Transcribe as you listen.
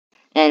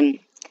And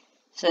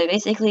so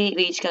basically,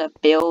 we just gotta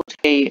build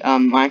a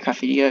Minecraft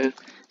video.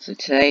 So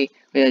today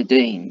we're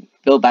doing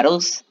build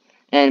battles,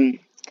 and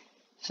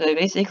so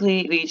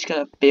basically we just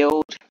gotta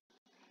build,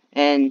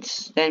 and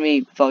then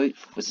we vote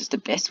which is the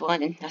best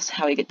one, and that's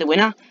how we get the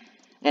winner.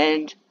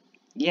 And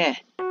yeah.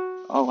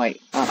 Oh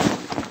wait.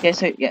 Yeah.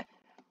 So yeah.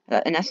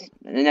 And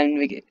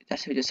then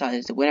that's who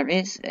decides the winner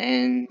is.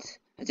 And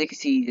as you can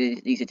see,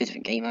 these are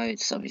different game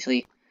modes.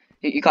 Obviously,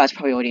 you guys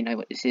probably already know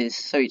what this is.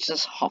 So you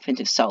just hop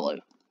into solo.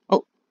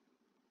 Oh.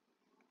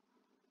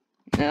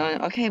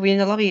 Okay, we're in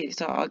the lobby.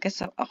 So I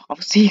guess I'll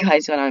see you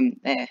guys when I'm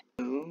there.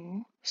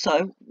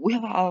 So we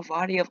have a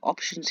variety of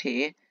options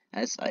here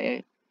as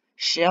a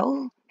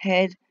shell,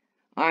 head,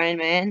 Iron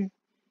Man.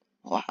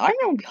 Oh, Iron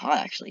Man would be hard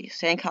actually.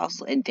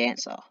 Sandcastle and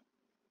dancer.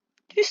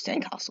 Do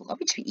Sandcastle. That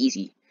would just be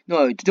easy.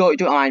 No,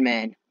 do Iron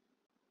Man.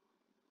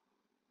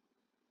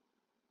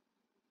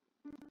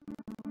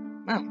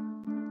 Wow.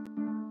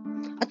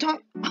 I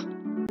don't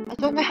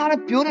know how to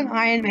build an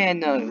Iron Man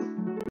though.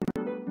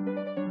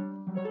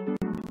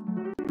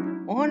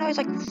 All I know is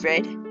like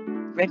red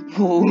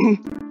wool.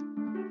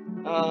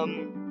 How do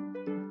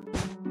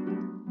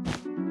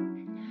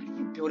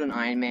you build an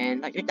Iron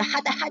Man? Like they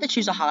had to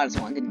choose the hardest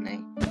one, didn't they?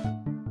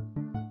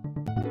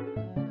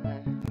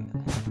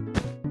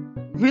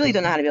 Really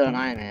don't know how to build an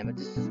Iron Man, but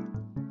this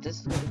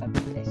is what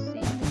I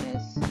see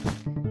this.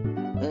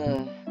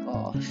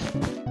 Gosh.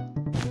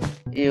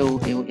 Ew.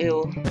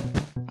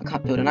 I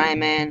can't build an Iron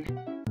Man.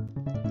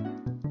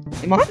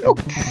 It might look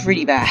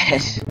pretty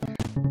bad.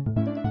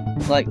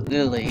 Like,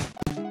 literally.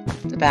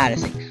 The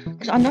baddest thing.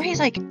 Because I know he's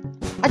like...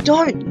 I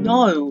don't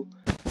know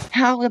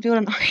how to build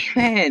an Iron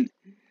Man.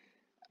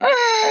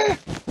 Ah!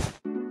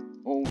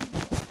 Oh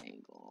my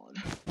god.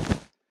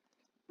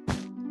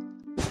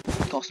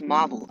 Gosh,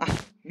 Marvel. Ah.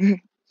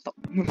 Stop.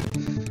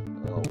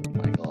 Oh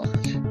my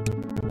gosh.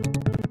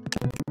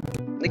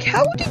 Like,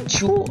 how would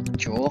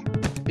you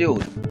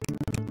build?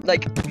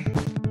 Like,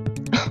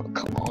 oh,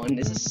 come on,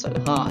 this is so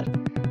hard.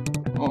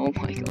 Oh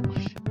my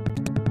gosh.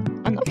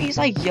 I know he's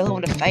like yellow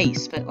on the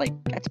face, but like,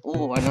 that's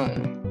all I know.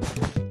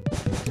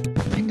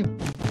 And the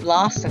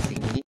blaster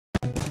thingy.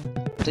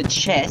 The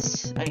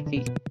chest, I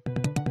think.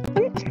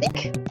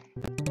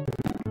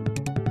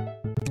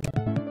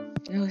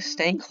 You know,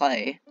 stained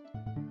clay.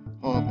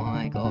 Oh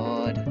my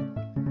god.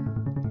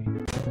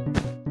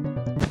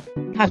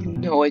 I have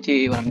no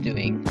idea what I'm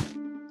doing.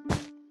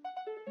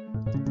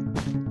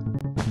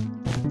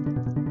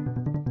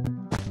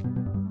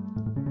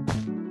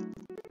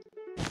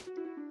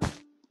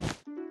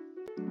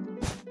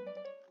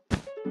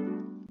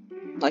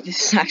 Like,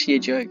 this is actually a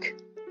joke.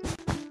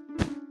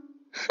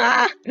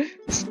 Ha!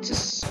 It's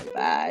just so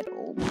bad.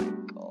 Oh my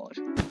god.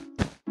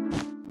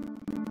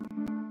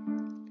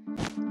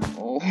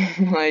 Oh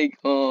my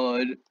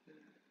god.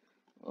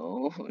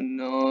 Oh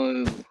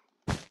no.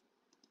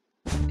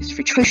 It's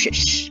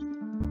atrocious.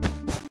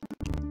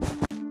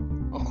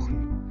 Oh.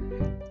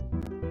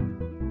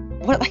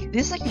 What, like,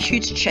 this is like a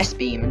huge chest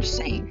beam, I'm just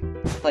saying.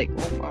 Like,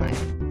 oh my.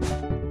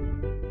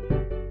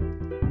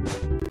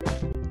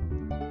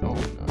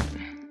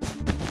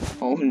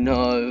 Oh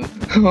no.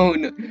 Oh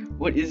no.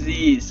 What is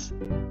this?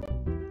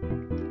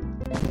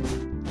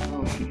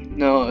 Oh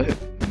no.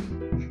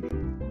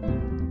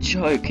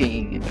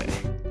 Joking.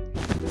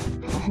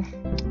 Oh.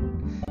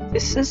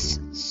 This is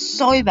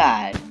so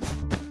bad.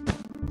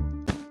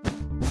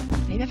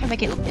 Maybe if I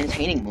make it look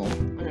entertaining more.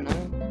 I don't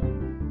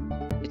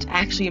know. It's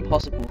actually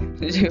impossible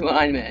to do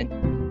Iron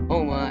Man.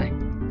 Oh my.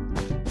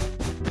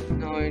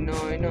 No.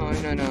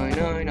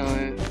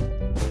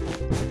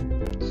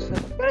 So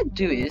what I'm gonna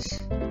do is...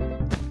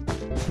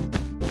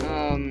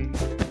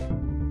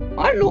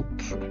 I look...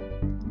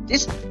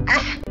 This...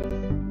 Ah!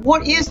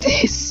 What is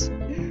this?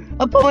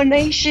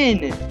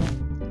 Abomination! I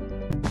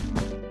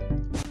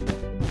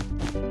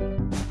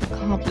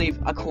can't believe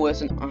I call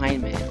this an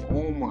Iron Man.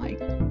 Oh my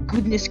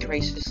goodness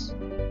gracious.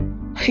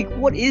 Like,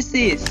 what is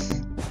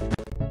this?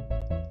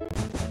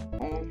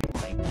 Oh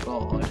my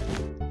god.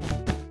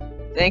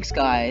 Thanks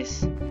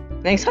guys.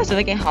 Thanks guys for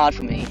making it hard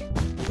for me.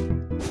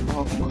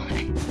 Oh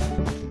my.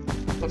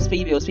 Oh,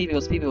 speed build.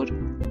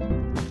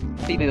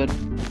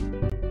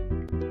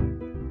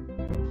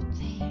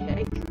 What the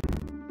heck?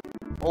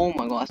 Oh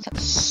my gosh,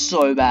 that's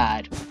so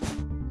bad.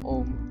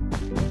 Oh.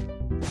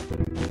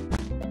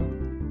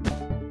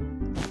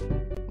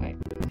 Wait,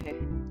 okay.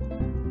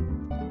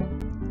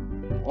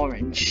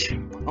 Orange.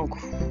 Oh,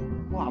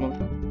 wow.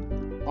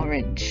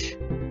 Orange.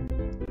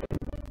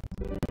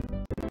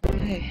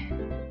 Okay.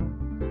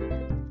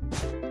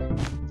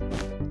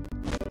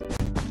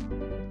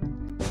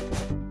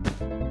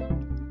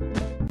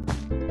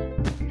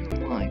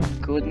 Oh my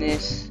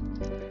goodness.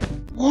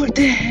 What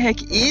the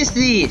heck is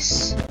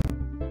this?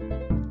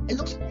 It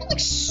looks like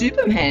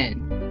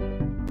Superman.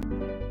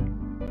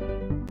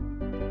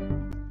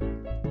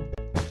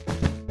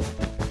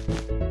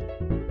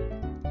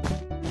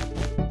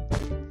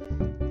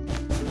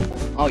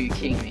 Oh, you're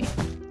kidding me.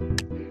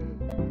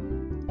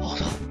 Oh,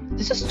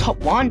 this is top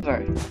 1,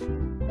 bro.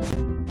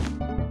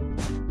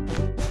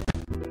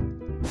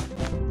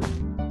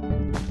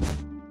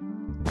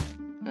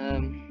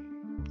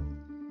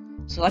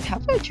 So like, how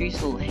do I choose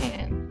the little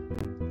hand?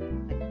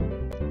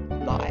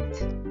 Like, light.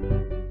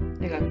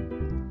 There you go.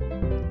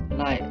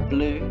 Light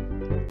blue.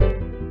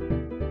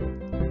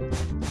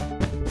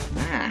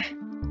 Ah.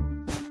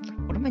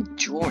 What am I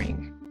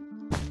drawing?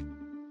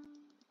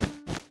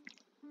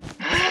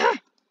 Ah!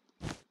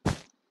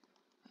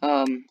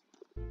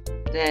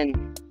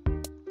 Then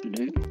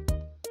blue.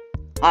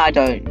 I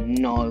don't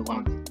know what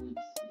I'm.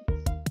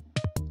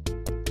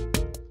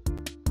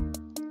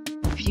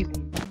 View.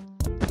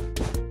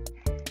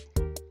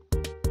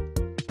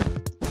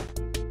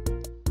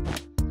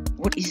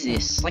 What is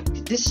this? Like,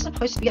 this is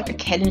supposed to be like a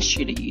cannon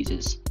shooter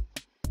uses.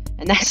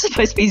 And that's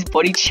supposed to be his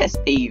body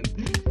chest beam.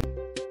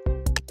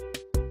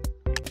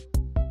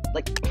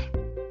 Like,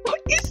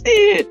 what is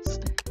this?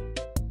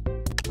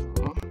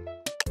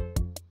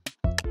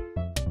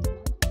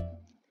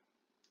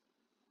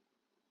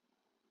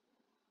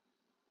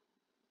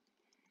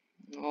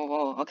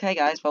 Oh, okay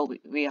guys, well,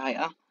 we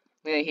are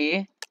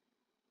here.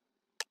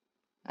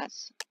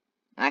 That's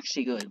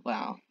actually good,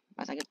 wow.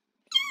 I like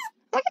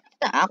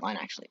the outline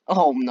actually.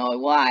 Oh no,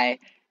 why?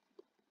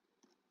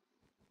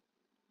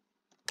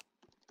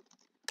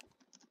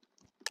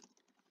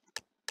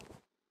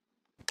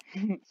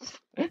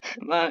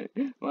 mine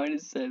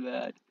is so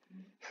bad.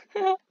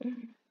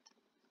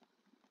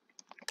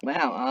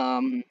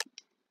 Wow,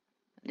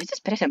 this is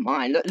better than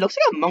mine. Looks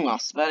like Among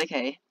Us, but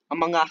okay.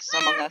 Among Us.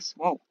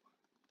 Whoa.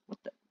 What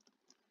the?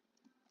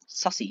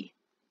 Sussy.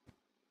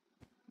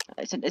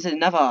 It's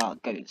another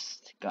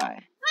ghost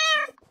guy.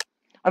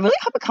 I really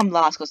hope I come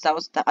last, because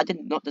that I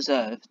did not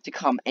deserve to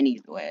come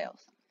anywhere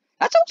else.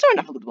 That's also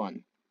another good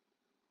one.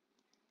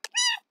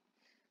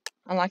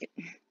 I like it.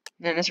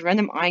 And this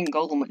random iron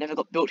golem that never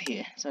got built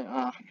here. So,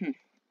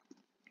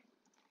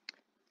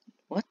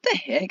 What the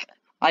heck?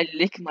 I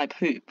lick my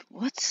poop.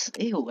 What?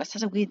 Ew, that's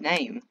such a weird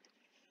name.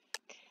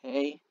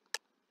 Okay.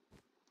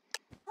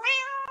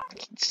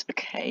 It's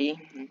okay.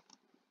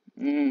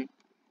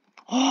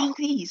 Oh, look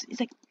at these. It's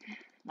like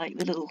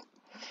the little.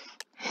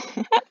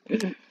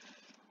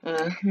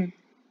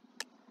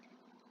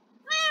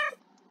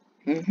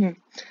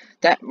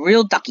 That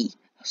real ducky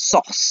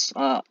sauce.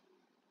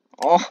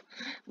 Oh,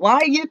 why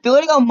are you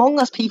building Among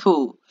Us,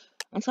 people?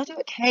 I'm trying to do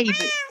okay,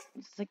 but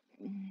it's like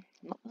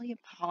not really a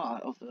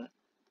part of the.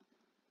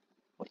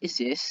 What is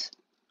this?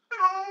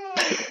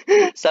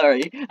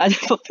 Sorry, I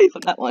didn't put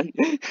people on that one.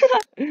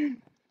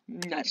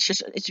 That's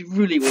it's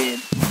really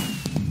weird.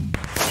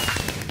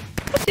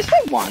 What's this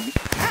one?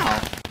 How?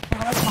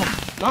 How did I come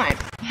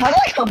ninth? How did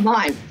I come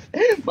ninth?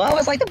 Well,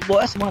 was like the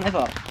worst one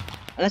ever.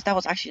 Unless that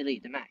was actually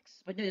the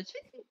max. But no, it's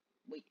 15.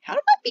 Wait, how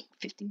did I beat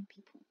 15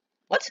 people?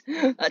 What?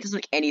 That doesn't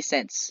make any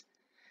sense.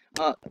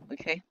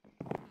 Okay.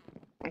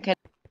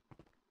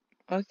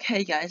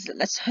 Okay, guys,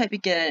 let's hope we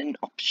get an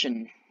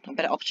option. A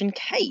better option.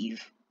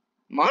 Cave.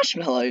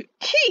 Marshmallow.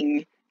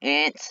 King.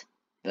 Ant.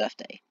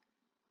 Birthday.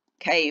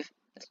 Cave.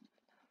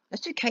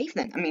 Let's do cave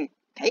then. I mean,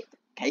 cave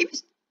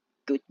is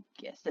good.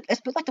 Yes. Let's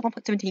put like the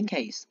 1.17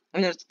 caves. I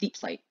mean, there's deep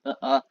slate.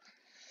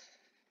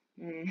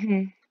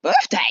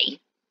 Birthday.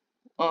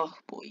 Oh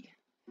boy.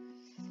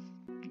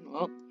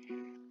 Well.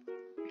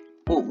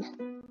 Ooh.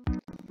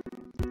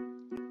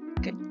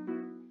 Okay.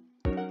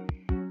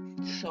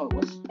 So,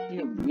 what's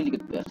a really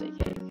good birthday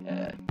cake?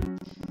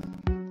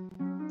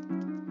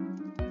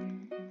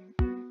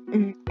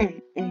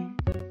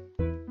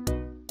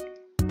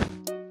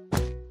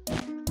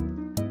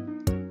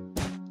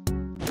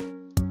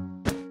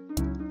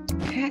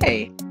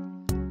 Okay.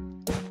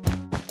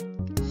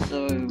 So,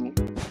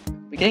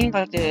 we're getting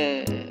like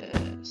the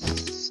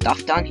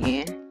stuff done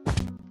here.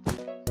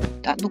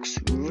 That looks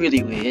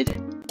really weird.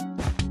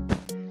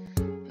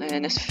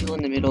 And let's fill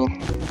in the middle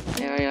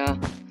area.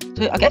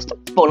 So I guess the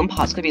bottom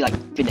part's gonna be like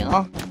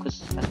vanilla,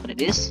 because that's what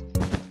it is.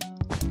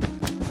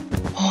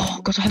 Oh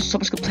gosh, I have so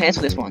much good plans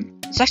for this one.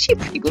 It's actually a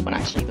pretty good one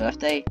actually,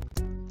 birthday.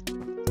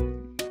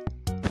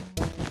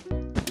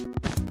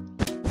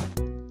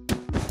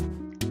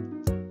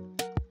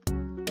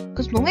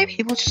 Because normally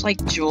people just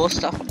like draw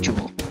stuff,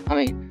 I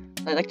mean,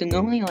 like they're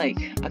normally like,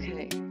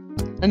 okay.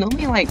 They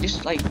normally like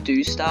just like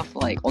do stuff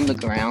like on the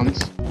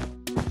ground.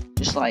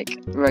 Just like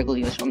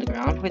regularly just on the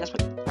ground. Probably that's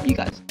what you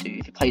guys do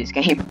if you play this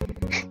game.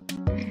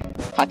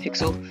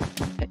 Hypixel.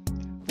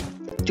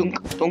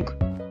 Dunk, dunk.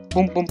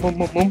 Boom, boom, boom,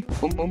 boom, boom,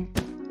 boom, boom.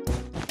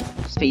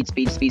 Speed.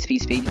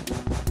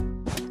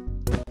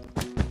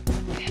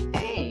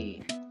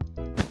 Hey.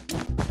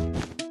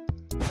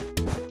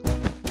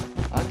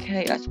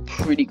 Okay, that's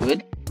pretty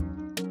good.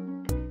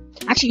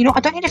 Actually, you know, I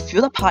don't need to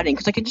fill the part in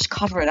because I can just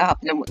cover it up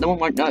and then no one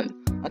won't know.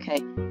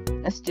 Okay,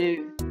 let's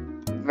do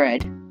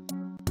red.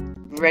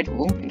 Red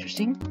wool,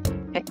 interesting.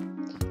 Okay.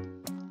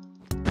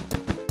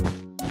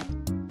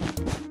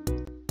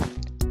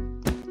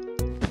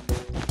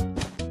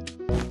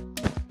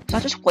 So I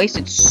just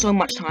wasted so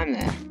much time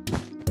there.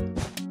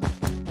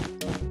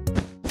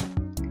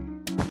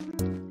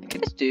 Okay,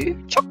 let's do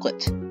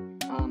chocolate. So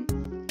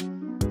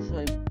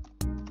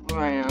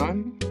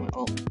brown.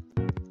 Oh,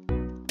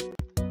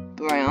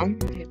 brown.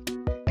 Okay,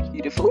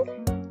 beautiful.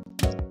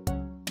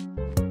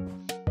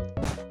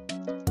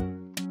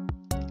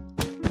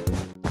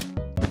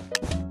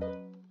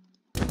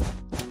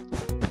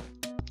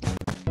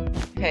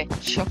 Okay,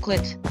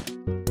 chocolate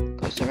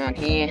goes around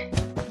here.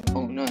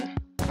 Oh no.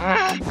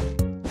 Ah!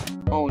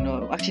 Oh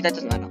no. Actually, that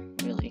doesn't matter,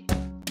 really.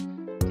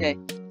 Okay.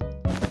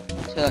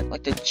 So,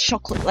 like the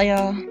chocolate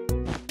layer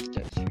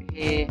goes through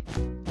here.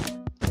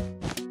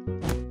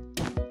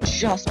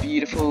 Just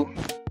beautiful.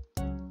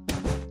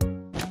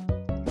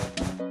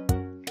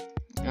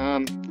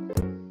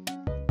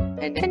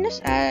 And then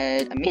let's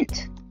add a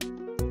mint.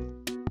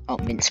 Oh,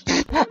 mint.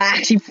 I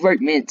actually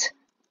wrote mint.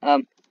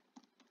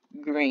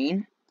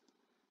 Green.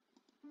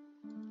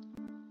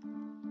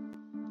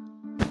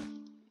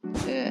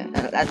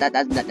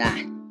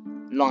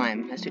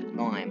 Lime. Let's do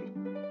lime.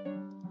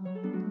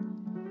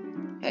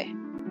 Okay.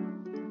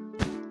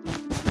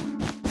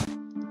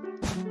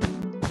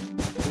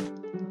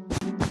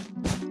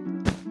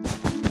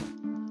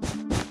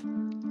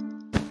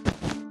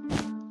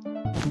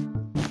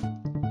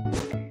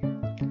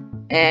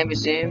 And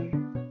resume.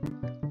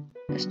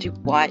 Let's do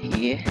white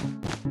here.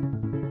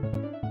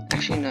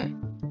 Actually, no.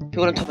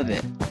 Put it on top of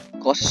it.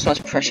 Gosh, there's so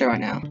much pressure right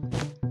now.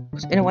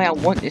 Because in a way, I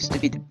want this to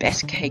be the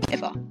best cake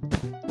ever.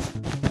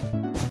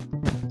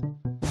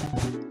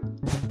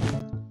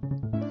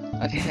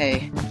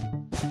 Okay.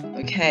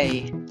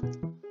 Okay.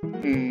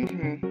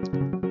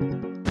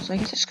 So I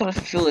guess I just gotta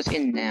fill this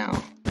in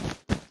now.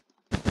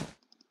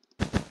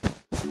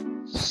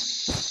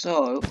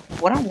 So,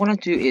 what I want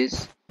to do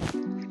is...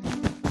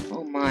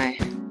 Oh my...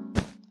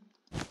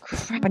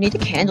 Crap, I need the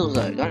candles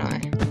though, don't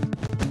I?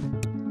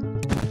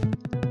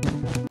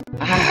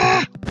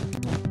 Ah!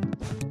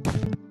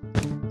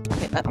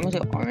 Okay, I'm gonna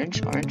do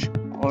orange.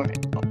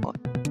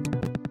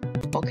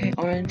 Okay,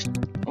 orange.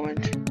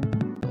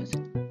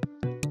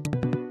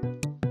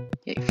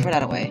 Yeah, throw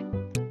that away.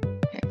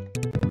 Okay.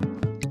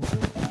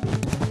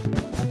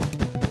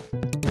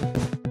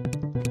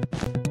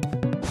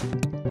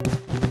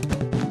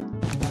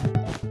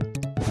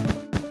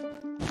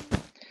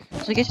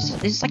 So I guess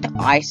this is like the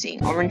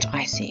icing, orange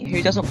icing.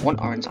 Who doesn't want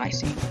orange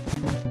icing?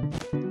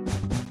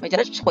 Wait, did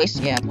I just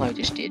waste? Yeah, I probably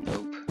just did.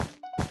 Nope.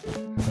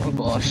 Oh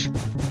gosh.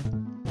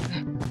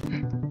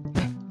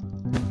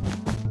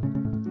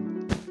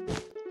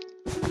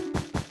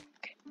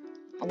 Okay.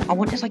 I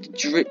want this like to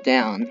drip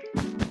down.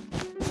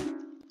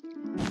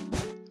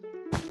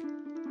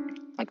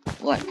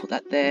 Like put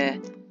that there.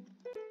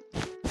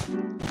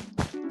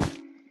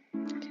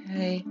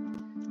 Okay.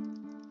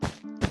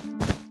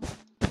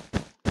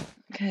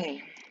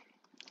 Okay.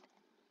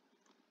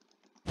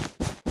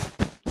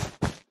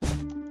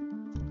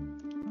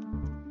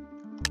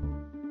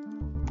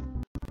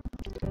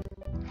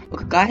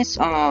 Okay, guys.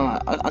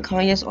 I'm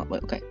coming this.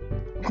 Wait, okay.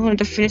 I'm going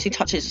to finishing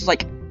touches. It's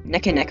like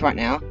neck and neck right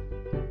now.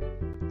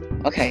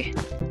 Okay.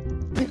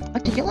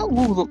 Like the yellow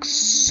wool looks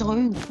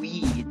so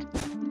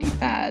weirdly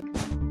bad.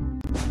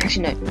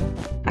 Actually, no.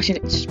 Actually,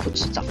 let's just put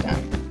stuff down.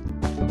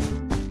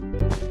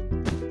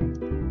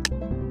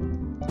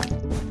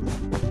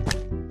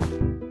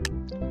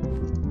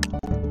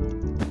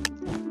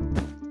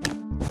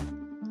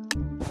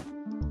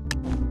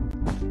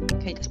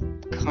 Okay, that's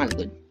kind of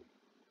good.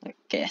 I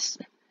guess.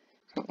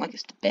 It's not like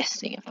it's the best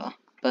thing ever.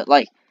 But,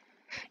 like,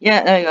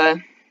 yeah, there you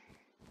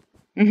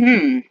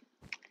go.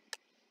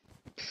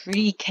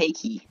 Pretty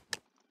cakey.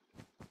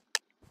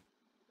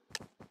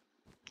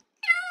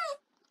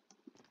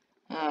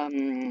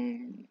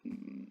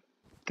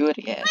 Good,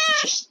 yes.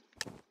 It's just...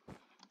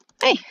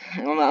 Hey,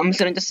 I'm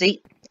sitting to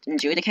seat.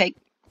 Enjoy the cake.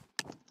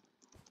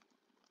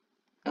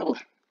 Oh.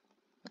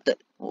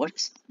 What?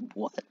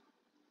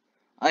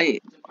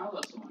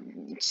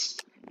 It's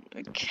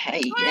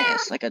okay,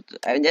 yes, like I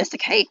mean, there's the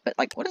cake, but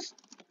like, what does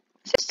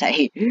it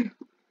say?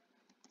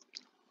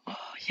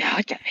 Oh, yeah,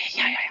 okay,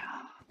 yeah.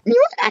 You know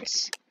what,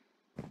 that's...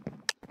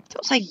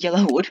 Feels like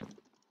yellow wood.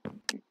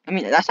 I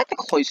mean, that's like the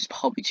closest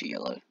probably to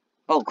yellow.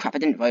 Oh crap, I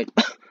didn't vote.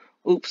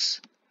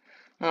 Oops.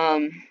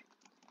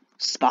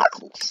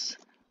 Sparkles.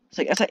 It's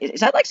like, is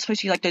that like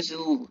supposed to be like those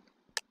little...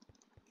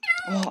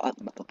 Oh, I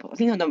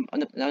think I know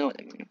what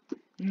they mean.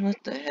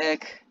 What the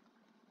heck?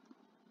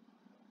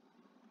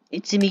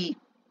 It's me.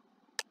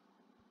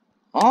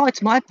 Oh,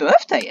 it's my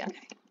birthday.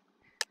 Okay.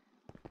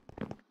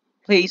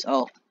 Please,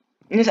 oh.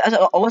 I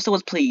also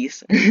was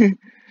please.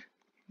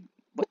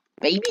 What?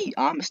 Baby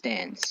arm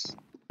stands.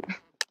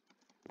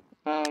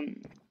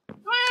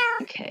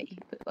 Okay,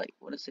 but like,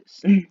 what is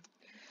this?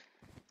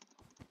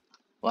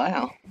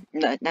 Wow.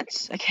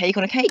 That's a cake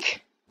on a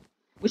cake.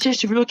 Which is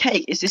the real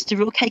cake? Is this the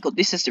real cake or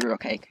this is the real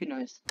cake? Who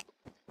knows?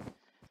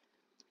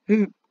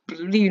 Who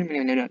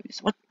knows?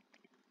 What?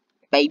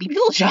 Baby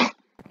villager?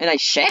 And a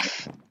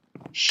chef?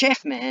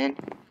 Chef, man.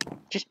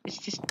 It's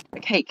just a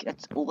cake.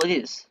 That's all it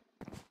is.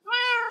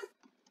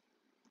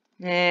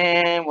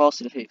 And what else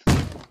did I do?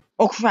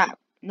 Oh crap!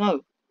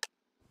 No.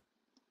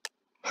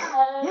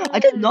 I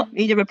did not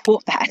need to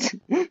report that.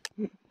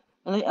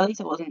 At least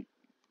it wasn't.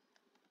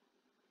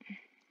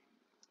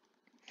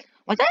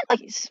 Like that,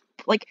 like it's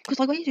like, cause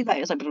like when you do that,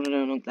 it's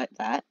like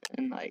that,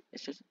 and like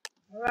it's just.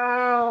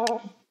 None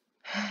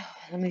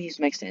of these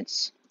make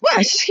sense. Wow,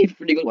 I just gave a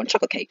pretty good one.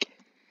 Chocolate cake.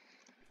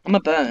 I'm a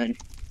burn.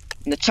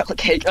 And the chocolate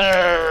cake.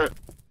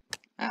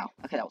 Ow.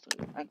 Okay, that was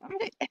good. I'm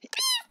gonna epic.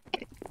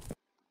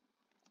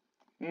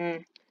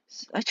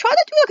 I tried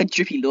to do like a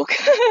drippy look. It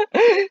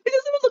doesn't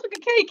even look like a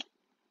cake.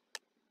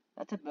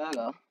 That's a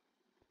burger.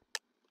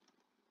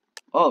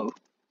 Oh.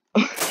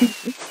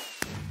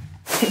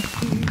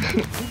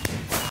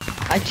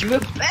 I drew a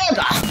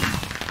burger.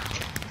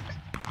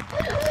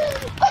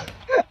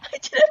 I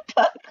did a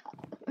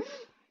burger.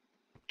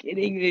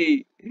 Kidding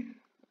me.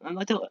 I'm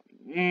not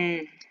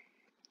doing.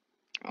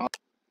 Oh.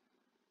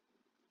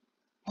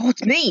 Oh,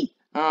 it's me.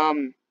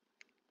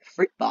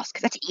 Fruit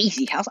basket. That's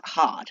easy. How's it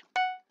hard?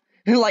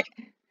 Like,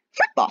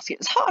 fruit basket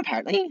is hard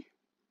apparently.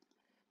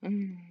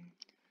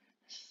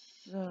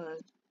 So,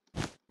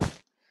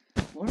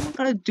 what I'm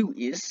gonna do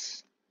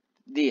is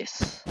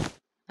this.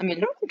 I mean, I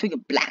don't want to do a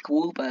black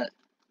wool, but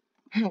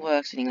it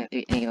works any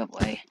other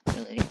way,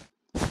 really.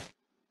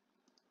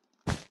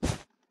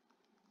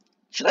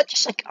 Should I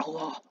just like,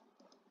 oh,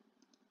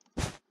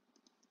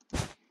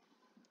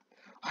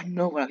 I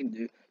know what I can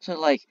do. So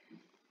like,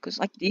 cause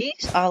like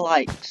these are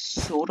like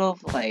sort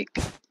of like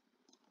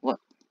what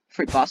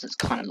fruit baskets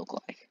kind of look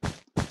like,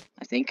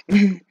 I think.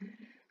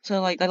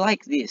 So like I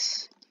like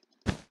this.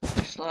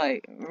 Just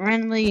like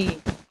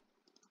randomly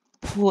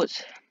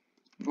put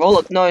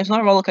roller. No, it's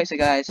not a roller coaster,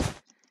 guys.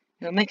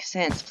 It'll make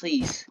sense,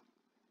 please.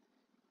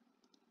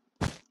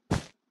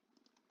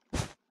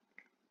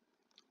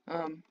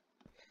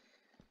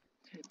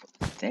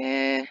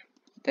 There,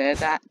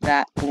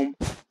 that, boom,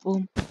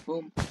 boom,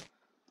 boom.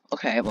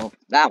 Okay, well,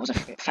 that was a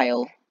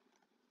fail.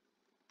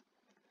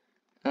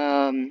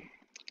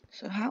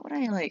 So how would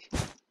I, like...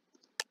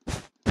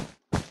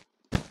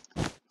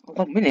 Oh,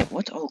 1 minute,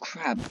 what? Oh,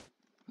 crap.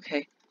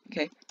 Okay,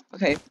 okay,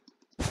 okay,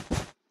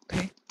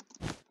 okay.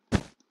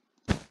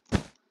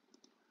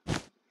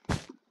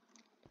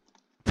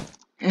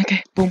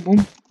 Okay, boom,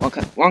 boom.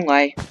 Okay, wrong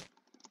way.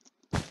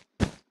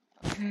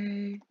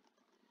 Okay.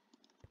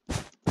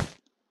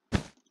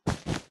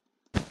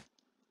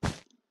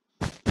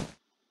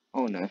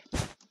 Oh, no.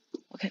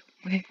 Okay,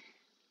 okay.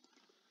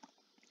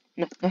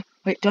 No, no,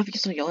 wait, do I have to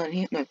get some yellow in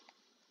here? No.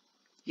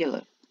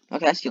 Yellow.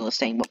 Okay, that's yellow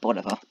stain,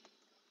 whatever.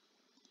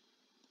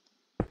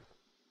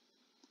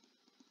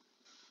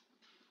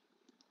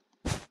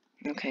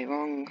 Okay,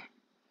 wrong.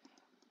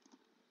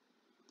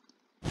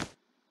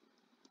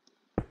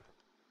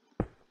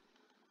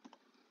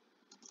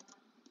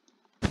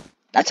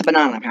 That's a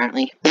banana,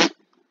 apparently.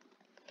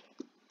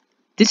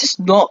 This is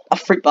not a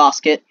fruit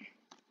basket.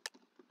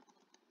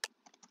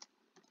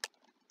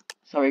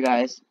 Sorry,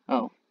 guys.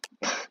 Oh.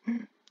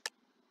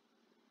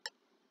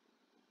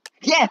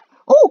 Yeah!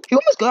 Oh, he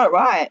almost got it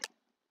right.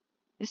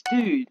 This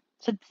dude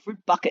said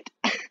fruit bucket.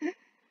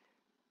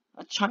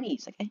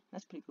 Chinese, okay?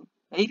 That's pretty cool.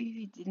 Maybe if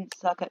he didn't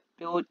suck at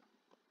build...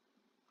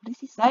 What is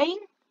he saying?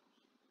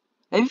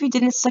 Maybe if he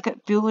didn't suck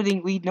at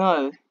building, we'd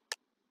know.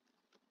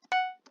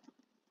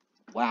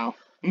 Wow.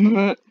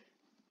 That's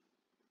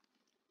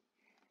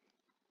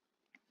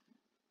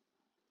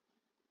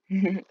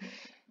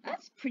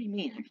pretty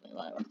mean, actually.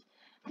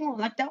 Oh,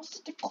 like, that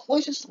was the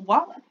closest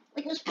one.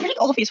 Like, it was pretty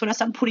obvious when I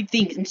started putting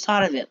things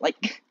inside of it.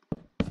 Like,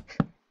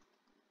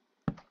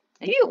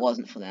 I knew it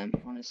wasn't for them,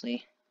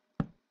 honestly.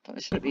 But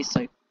it shouldn't be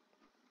so...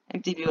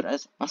 Empty build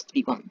as must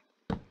be one.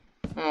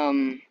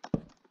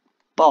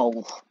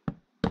 Bowl.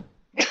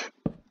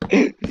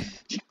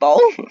 Just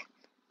bowl?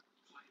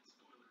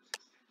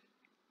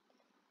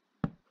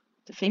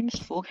 The famous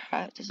 4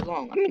 characters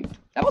long. I mean,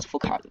 that was 4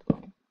 characters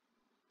long.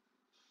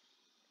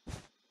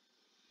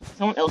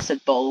 Someone else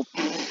said bowl.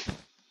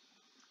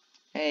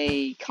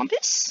 A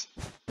compass?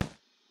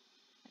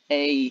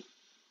 A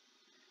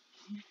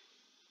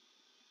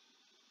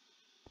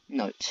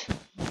note.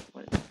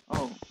 What?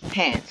 Oh,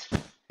 pants.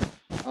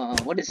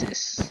 What is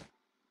this?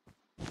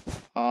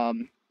 What?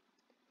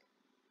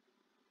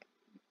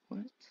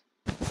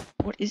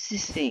 What is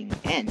this thing?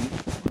 N?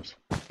 What?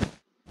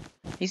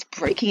 He's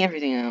breaking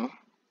everything now.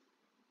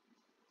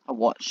 A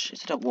watch.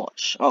 Is it a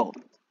watch? Oh.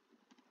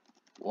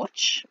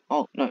 Watch?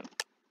 Oh, no.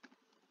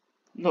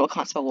 No, I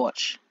can't spell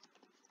watch.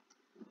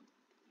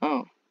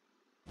 Oh.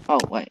 Oh,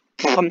 wait.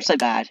 I'm so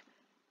bad.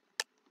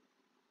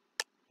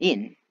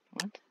 In.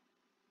 What?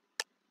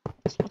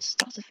 What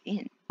starts with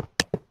in?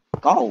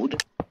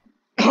 Gold?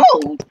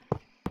 Gold?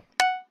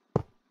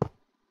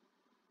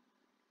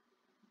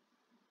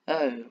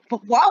 Oh.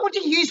 But why would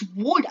you use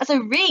wood as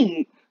a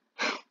ring?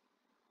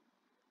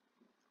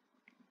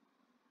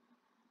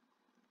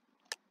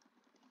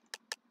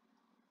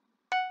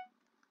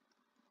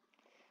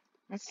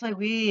 That's so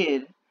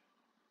weird.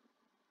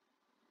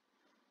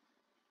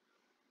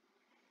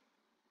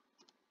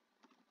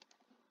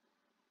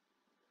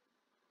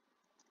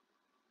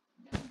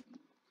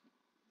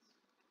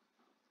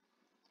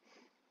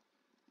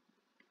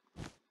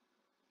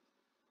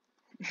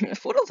 I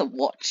thought it was a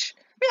watch.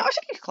 I mean, I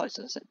should get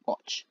closer. I said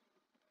watch.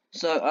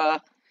 So,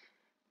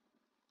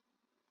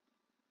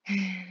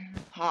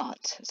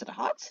 heart. Is it a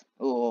heart?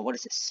 Or what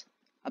is this?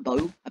 A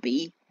bow? A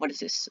bee? What is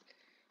this?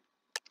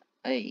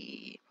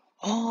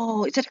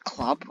 Oh, is that a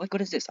club? Like,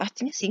 what is this? I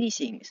think I've seen these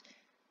things.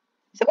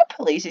 Is that what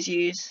police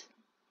use?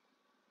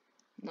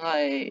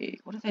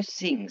 Like, what are those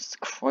things?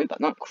 Crowbar,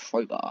 not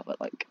crowbar, but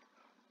like,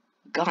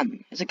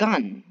 gun. It's a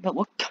gun, but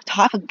what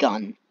type of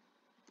gun?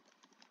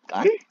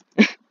 Gun?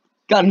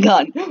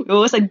 Gun. We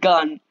always said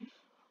gun.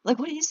 Like,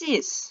 what is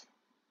this?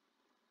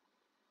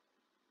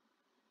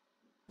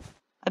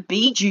 A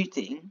Biju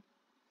thing?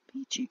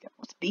 Biju gas?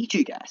 What's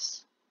Biju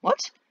gas?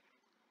 What?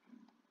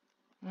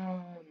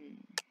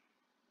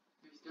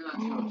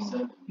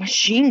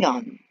 Machine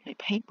gun. A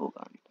paintball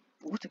gun.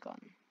 Water gun.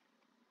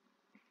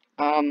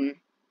 Oh,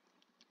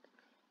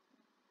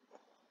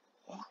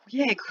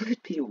 yeah, it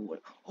could be a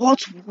water.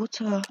 Hot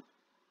water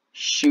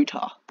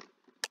shooter.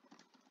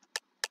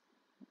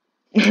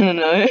 I don't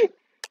know.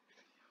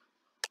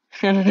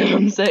 I don't know what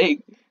I'm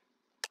saying.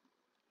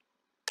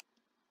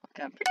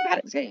 Okay, I'm pretty bad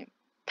at this game.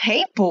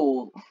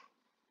 Paintball.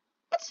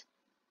 What?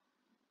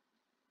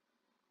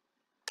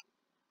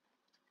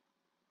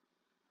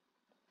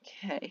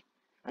 Okay.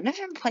 I never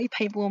even played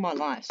paintball in my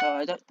life, so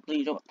I don't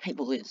really know what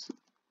paintball is.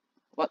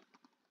 What?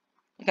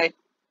 Okay.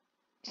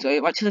 So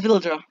right to the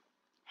villager.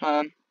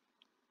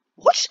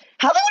 What?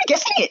 How are they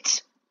guessing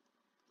it?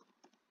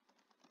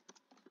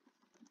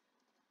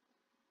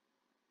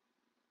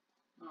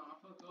 Oh, I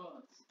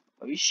forgot.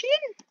 Ocean?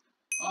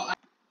 Oh,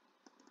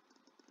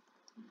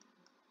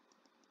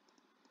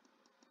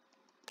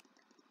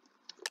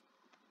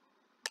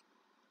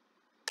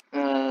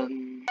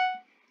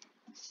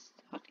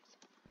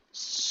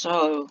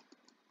 So,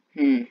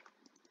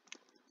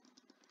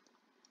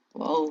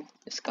 well,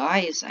 this guy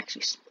is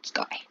actually a sports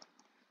guy.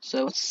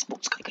 So what's a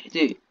sports guy gonna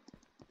do?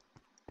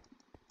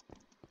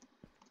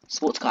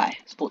 Sports guy,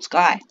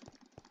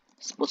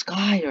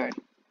 right?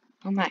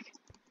 Come back.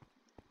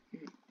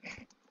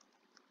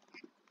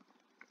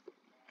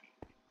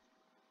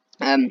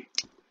 I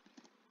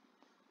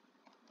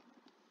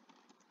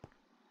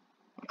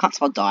can't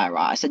spell die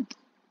right. I said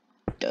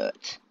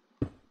dirt.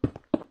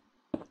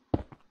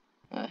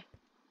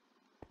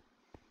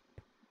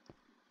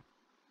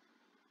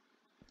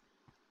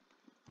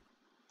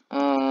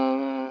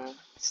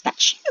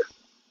 Statue?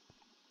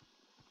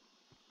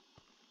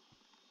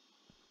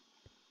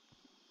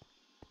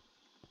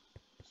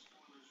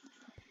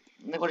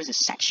 What is a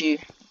statue?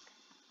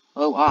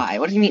 OI.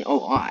 What do you mean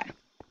OI?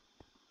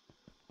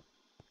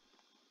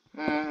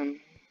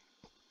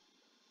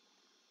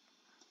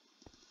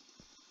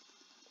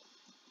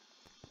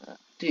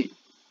 Dude.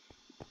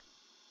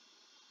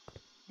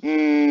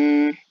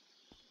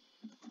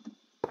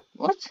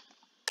 What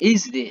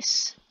is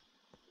this?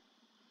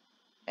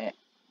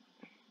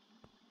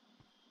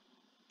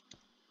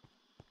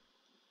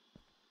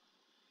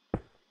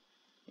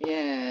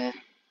 Yeah.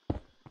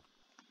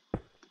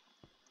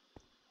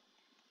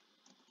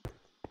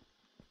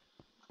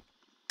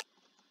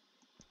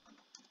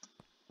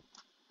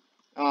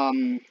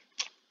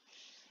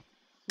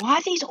 Why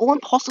are these all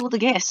impossible to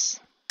guess?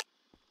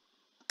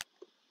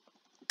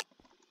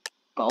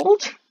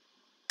 Gold?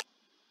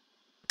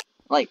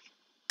 Like,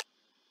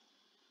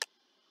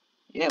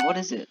 yeah, what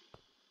is it?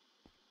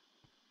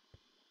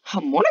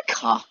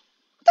 Harmonica? What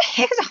the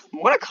heck is a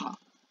harmonica?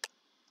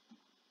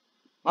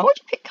 Why would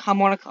you pick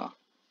harmonica?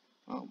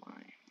 Oh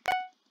my.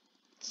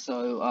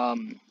 So,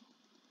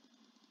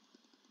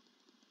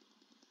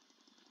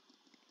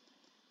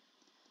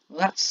 well,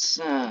 that's,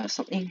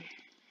 something.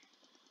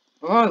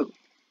 Bro.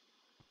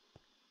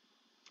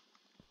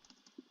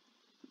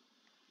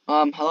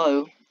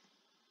 Hello.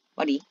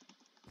 Buddy.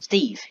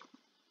 Steve.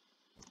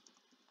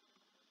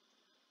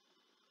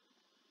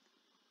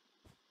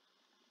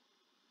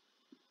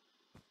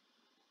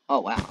 Oh,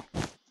 wow.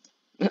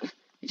 It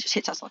just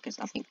hits us like it's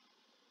nothing.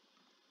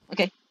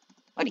 Okay.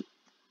 Buddy.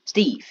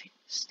 Steve.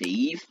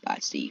 Steve.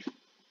 Bad Steve.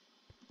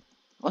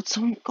 What?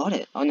 Someone got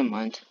it. Oh, never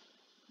mind.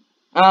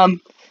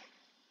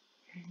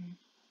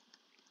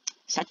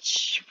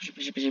 Such.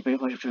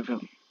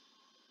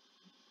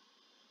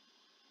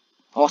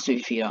 Horse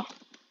movie theater.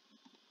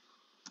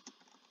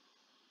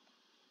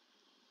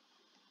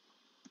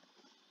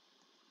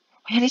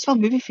 How do you spell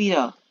movie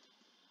theater?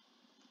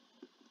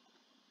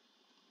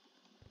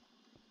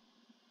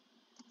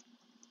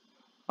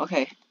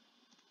 Okay.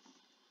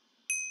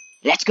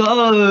 Let's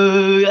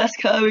go! Let's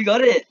go! We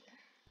got it!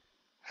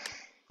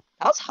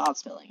 That was hard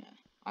spelling.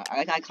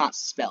 I can't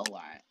spell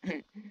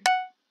right.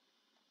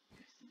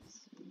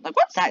 Like,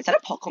 what's that? Is that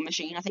a popcorn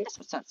machine? I think that's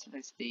what that's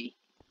supposed to be.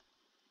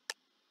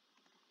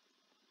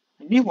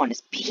 A new one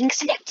is being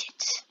selected.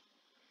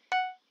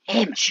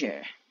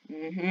 Amateur.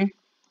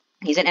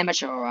 He's an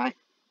amateur, alright.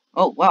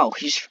 Oh, wow.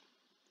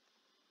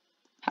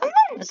 How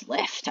long is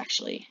left,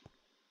 actually?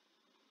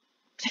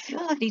 I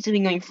feel like these have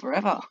been going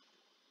forever.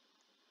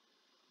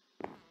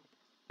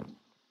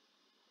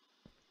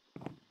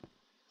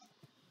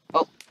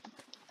 Oh.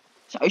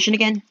 It's ocean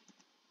again?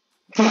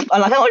 I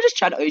like how I just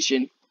tried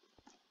ocean.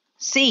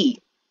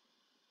 Sea.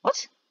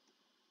 What?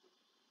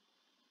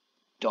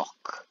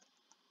 Dock.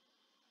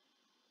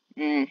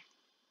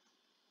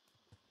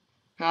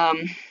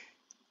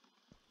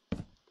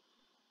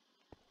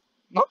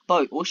 Not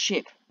boat or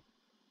ship.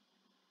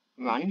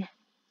 Run.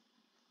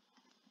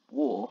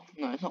 War.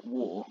 No, it's not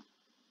war.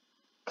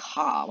 Car.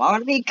 car. Why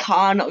would it be a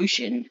car in the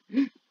ocean?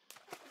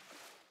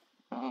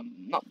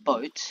 Not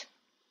boat.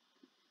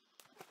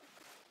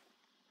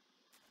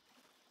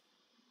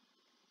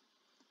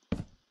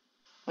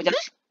 Wait, did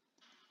it?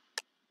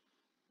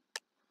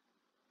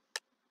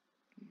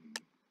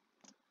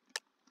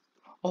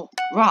 Oh,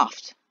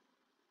 raft.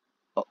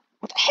 Oh,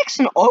 what the heck's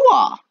an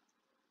oar?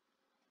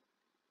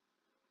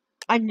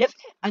 I never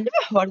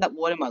heard of that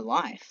word in my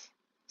life.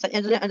 It's like,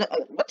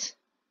 what?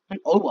 An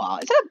oar?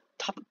 Is that a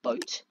type of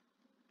boat?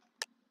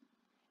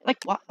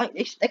 Like what? Like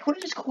they could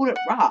have just called it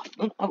raft.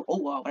 Not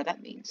oar, whatever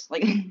that means.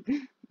 Like,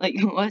 like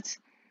what?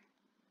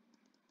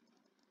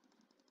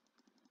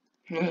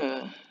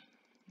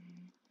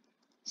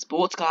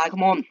 Sports guy,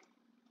 come on.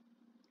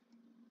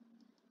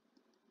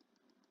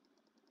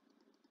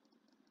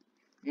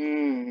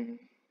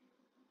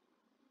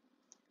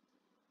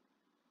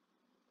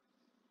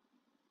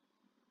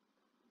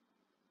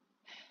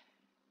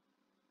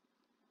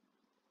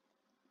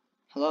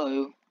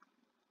 Hello.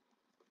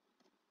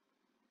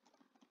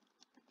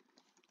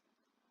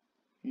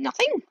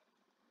 Nothing?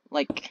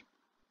 Like,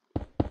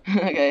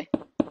 okay.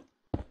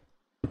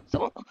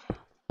 Someone,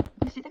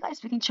 you see the guy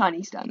speaking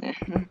Chinese down there?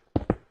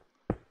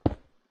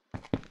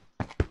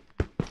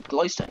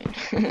 Glowstone.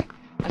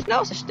 I think that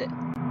was just it.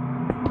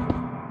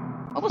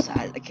 What was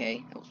that?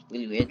 Okay, that was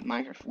really weird.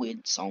 Minecraft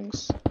weird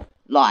songs.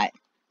 Light.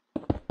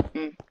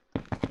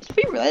 It's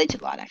pretty related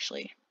to light,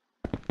 actually.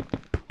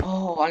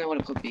 Oh, I know what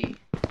it could be.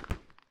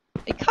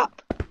 A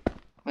cup.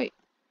 Wait.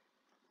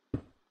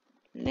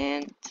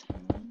 Land.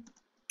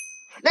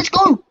 Let's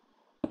go!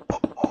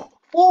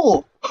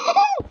 4!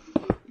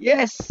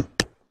 Yes!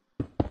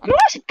 I know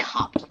it's a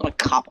cup. It's not a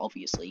cup,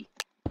 obviously.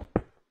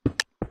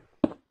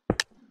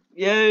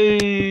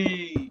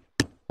 Yay!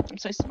 I'm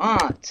so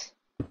smart.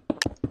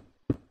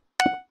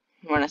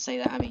 When I say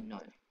that, I mean no.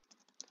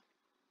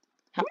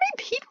 How many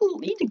people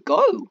need to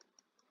go?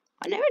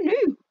 I never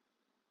knew.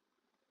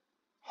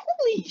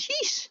 Holy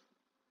jeez.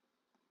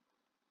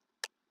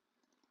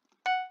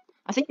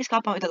 I think this guy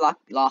might be the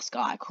last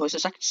guy, because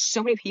there's like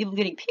so many people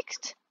getting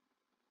picked.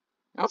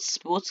 Not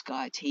sports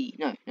guy T.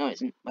 No, it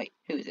isn't. Wait,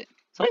 who is it?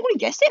 Somebody already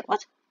guessed it?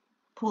 What?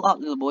 Pull up,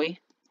 little boy.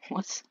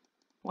 What?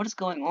 What is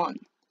going on?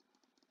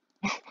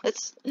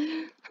 What's...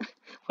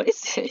 What is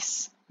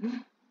this?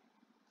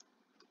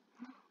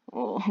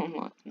 Oh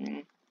my...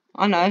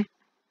 I know.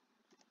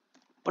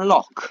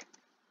 Block.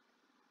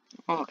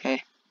 Oh,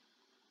 okay.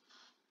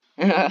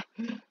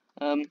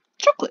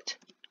 Chocolate.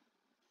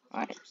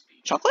 Alright.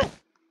 Chocolate?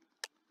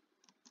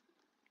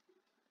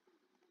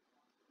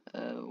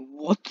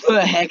 What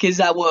the heck is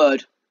that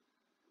word?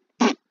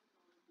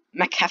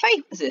 McCafe?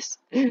 What is this?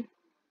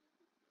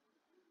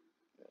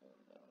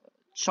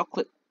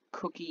 Chocolate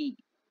cookie.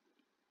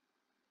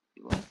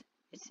 What?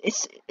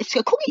 It's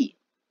a cookie.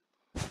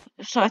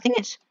 So I think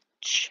it's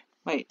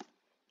wait,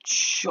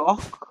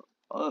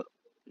 chocolate.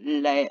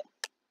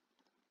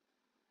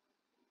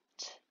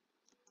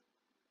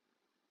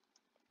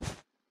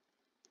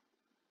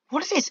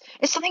 What is this?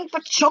 It's something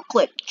but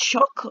chocolate.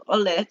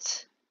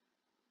 Chocolate.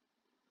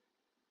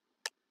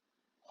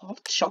 Hot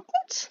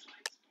chocolate?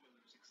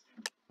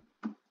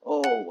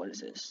 Oh, what is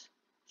this?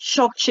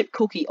 Choc chip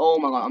cookie. Oh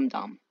my god, I'm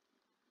dumb.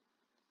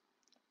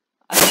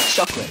 I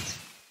said chocolate.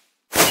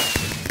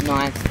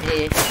 Nice.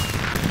 Here.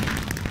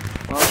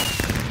 Well.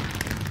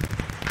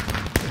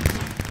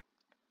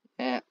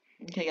 Yeah.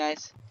 Okay,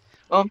 guys.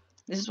 Well,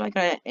 this is where I'm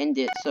gonna end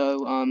it.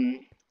 So,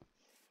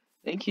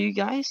 thank you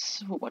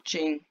guys for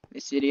watching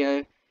this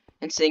video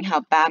and seeing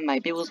how bad my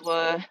builds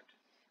were.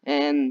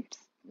 And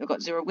I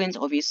got 0 wins,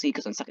 obviously,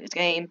 because I'm stuck in this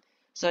game.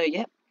 So,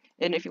 yeah.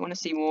 And if you want to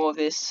see more of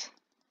this,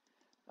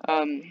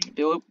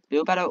 build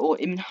battle or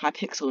even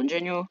Hypixel in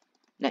general,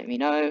 let me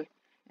know.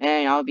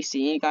 And I'll be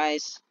seeing you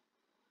guys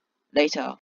later.